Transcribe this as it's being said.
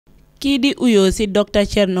kii di uyoo si Dr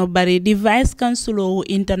Cherno Barry di vice chancellor wu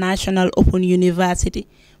International Open University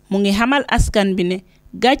mu ngi xamal askan bi ne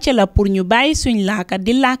gàcce la pour ñu bàyyi suñ laaka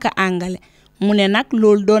di laaka angale mu ne nag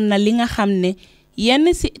loolu doon na li nga xam ne yenn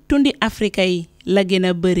si tundi Afrika yi la gën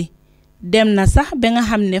a bëri dem na sax ba nga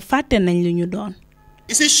xam ne fàtte nañ li ñu doon.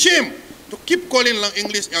 It's a shame to keep calling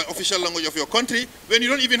English official language of your country when you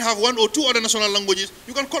don't even have one or two other national languages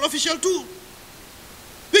you can call official too.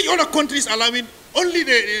 Which other countries allowing only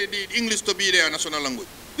the English to be their national language?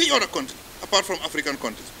 Which other country apart from African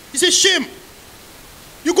countries? It's a shame.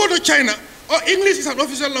 You go to China, English is an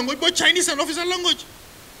official language, but Chinese is an official language.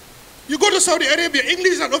 You go to Saudi Arabia,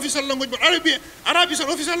 English is an official language, but Arab is an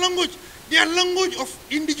official language. Their language of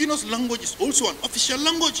indigenous language is also an official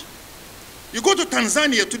language. You go to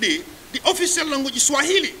Tanzania today, the official language is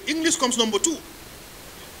Swahili. English comes number 2.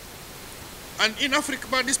 And in Africa,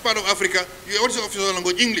 this part of Africa, you also official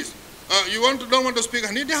language English. You don't want to speak,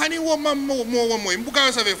 you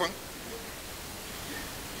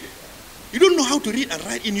don't know how to read and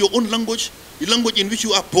write in your own language, the language in which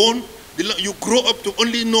you are born. You grow up to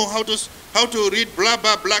only know how to read blah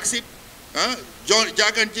blah black sheep.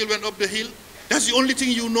 Jack and Jill went up the hill. That's the only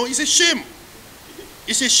thing you know. It's a shame.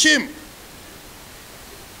 It's a shame.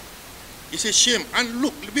 It's a shame. And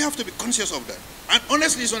look, we have to be conscious of that. And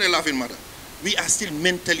honestly, it's not a laughing matter. We are still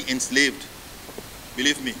mentally enslaved.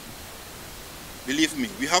 Believe me. Believe me.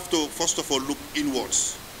 We have to, first of all, look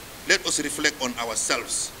inwards. Let us reflect on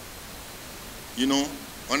ourselves. You know,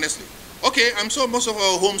 honestly. Okay, I'm sure most of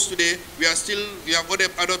our homes today, we have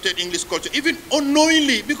adopted English culture, even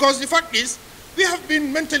unknowingly, because the fact is, we have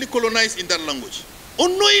been mentally colonized in that language.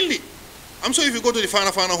 Unknowingly. I'm sure if you go to the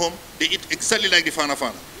Fana Fana home, they eat exactly like the Fana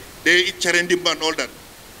Fana. They eat cherendimba and all that.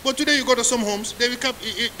 But today you go to some homes, they will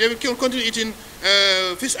continue eating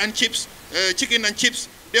fish and chips, chicken and chips.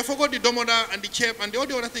 They forgot the domoda and the chep and all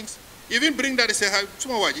the other things. Even bring that, they say,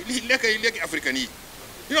 African. You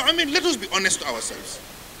know, I mean, let us be honest to ourselves.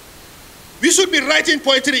 We should be writing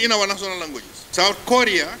poetry in our national languages. South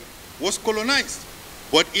Korea was colonized,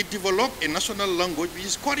 but it developed a national language which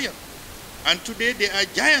is Korean. And today they are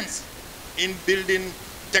giants in building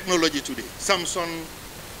technology today. Samsung,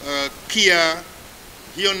 Kia,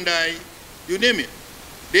 Hyundai, you name it.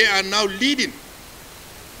 They are now leading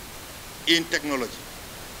in technology.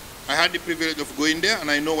 I had the privilege of going there and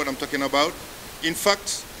I know what I'm talking about. In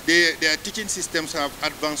fact, their teaching systems have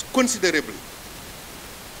advanced considerably.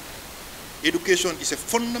 Education is a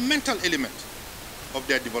fundamental element of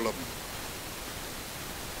their development.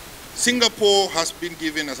 Singapore has been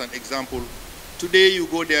given as an example. Today you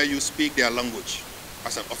go there, you speak their language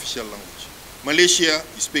as an official language. Malaysia,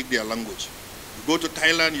 you speak their language. You go to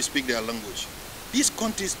Thailand, you speak their language. These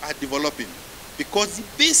countries are developing because the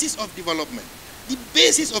basis of development,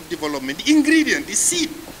 the ingredient, the seed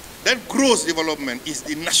that grows development is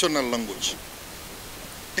the national language.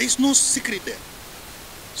 There is no secret there.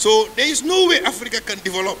 So there is no way Africa can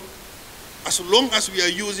develop as long as we are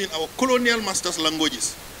using our colonial masters'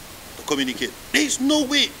 languages to communicate. There is no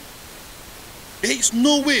way. There is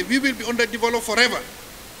no way. We will be underdeveloped forever.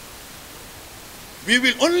 We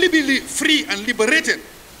will only be free and liberated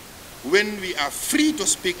when we are free to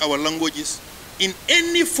speak our languages in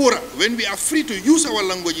any fora, when we are free to use our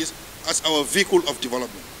languages as our vehicle of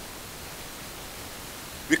development.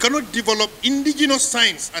 We cannot develop indigenous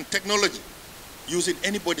science and technology using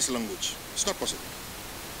anybody's language. It's not possible.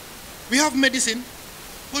 We have medicine,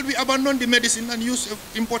 but we abandon the medicine and use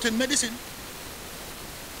imported medicine.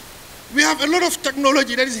 We have a lot of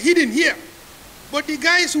technology that is hidden here, but the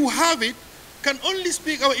guys who have it can only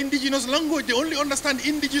speak our indigenous language. They only understand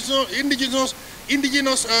indigenous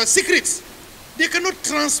secrets. They cannot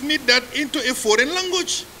transmit that into a foreign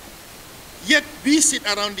language. Yet we sit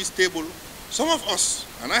around this table, some of us,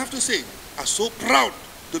 and I have to say, are so proud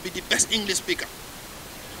to be the best English speaker.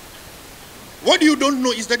 What you don't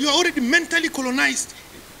know is that you are already mentally colonized.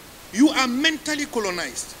 You are mentally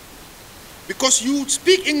colonized. Because you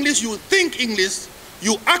speak English, you think English,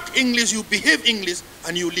 you act English, you behave English,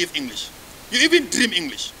 and you live English. You even dream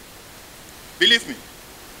English. Believe me.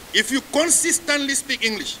 If you consistently speak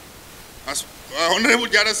English, as Honorable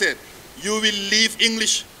Jada said, you will live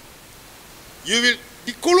English.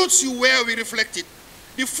 The clothes you wear will reflect it.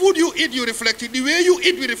 The food you eat, you reflect it. The way you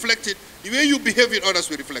eat will reflect it. The way you behave with others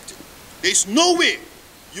will reflect it. There is no way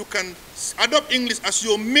you can adopt English as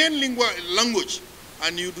your main language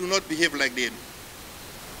and you do not behave like they do.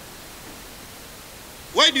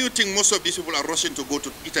 Why do you think most of these people are rushing to go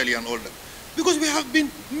to Italy and all that? Because we have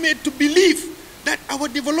been made to believe that our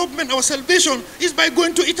development, our salvation is by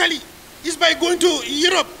going to Italy, is by going to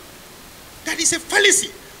Europe. That is a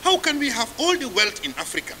fallacy. How can we have all the wealth in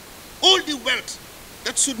Africa all the wealth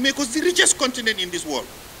that should make us the richest continent in this world.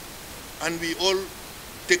 And we all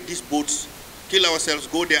take these boats, kill ourselves,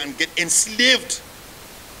 go there and get enslaved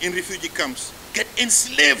in refugee camps, get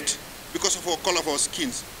enslaved because of our color of our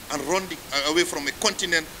skins, and run away from a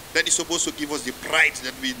continent that is supposed to give us the pride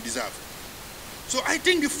that we deserve. So I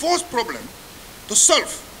think the first problem to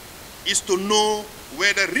solve is to know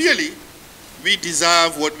whether really we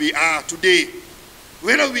deserve what we are today,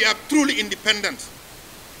 whether we are truly independent.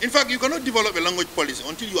 In fact, you cannot develop a language policy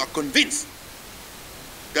until you are convinced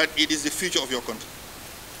that it is the future of your country.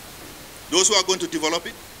 Those who are going to develop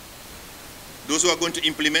it, those who are going to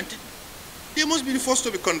implement it, they must be the first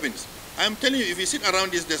to be convinced. I am telling you, if you sit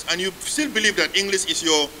around this desk and you still believe that English is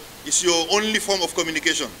your only form of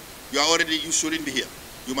communication, you shouldn't be here.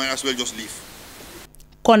 You might as well just leave.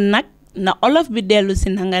 Kon nak na olof bi delu si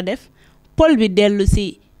nanga def, pol bi delu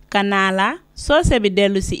si kanala, sose bi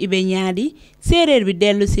delu si ibe ñaadi, séeréer bi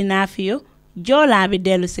delu si nafiyo, jola bi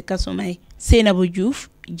delu si kasumay. Seynabou Diouf,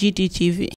 GTTV.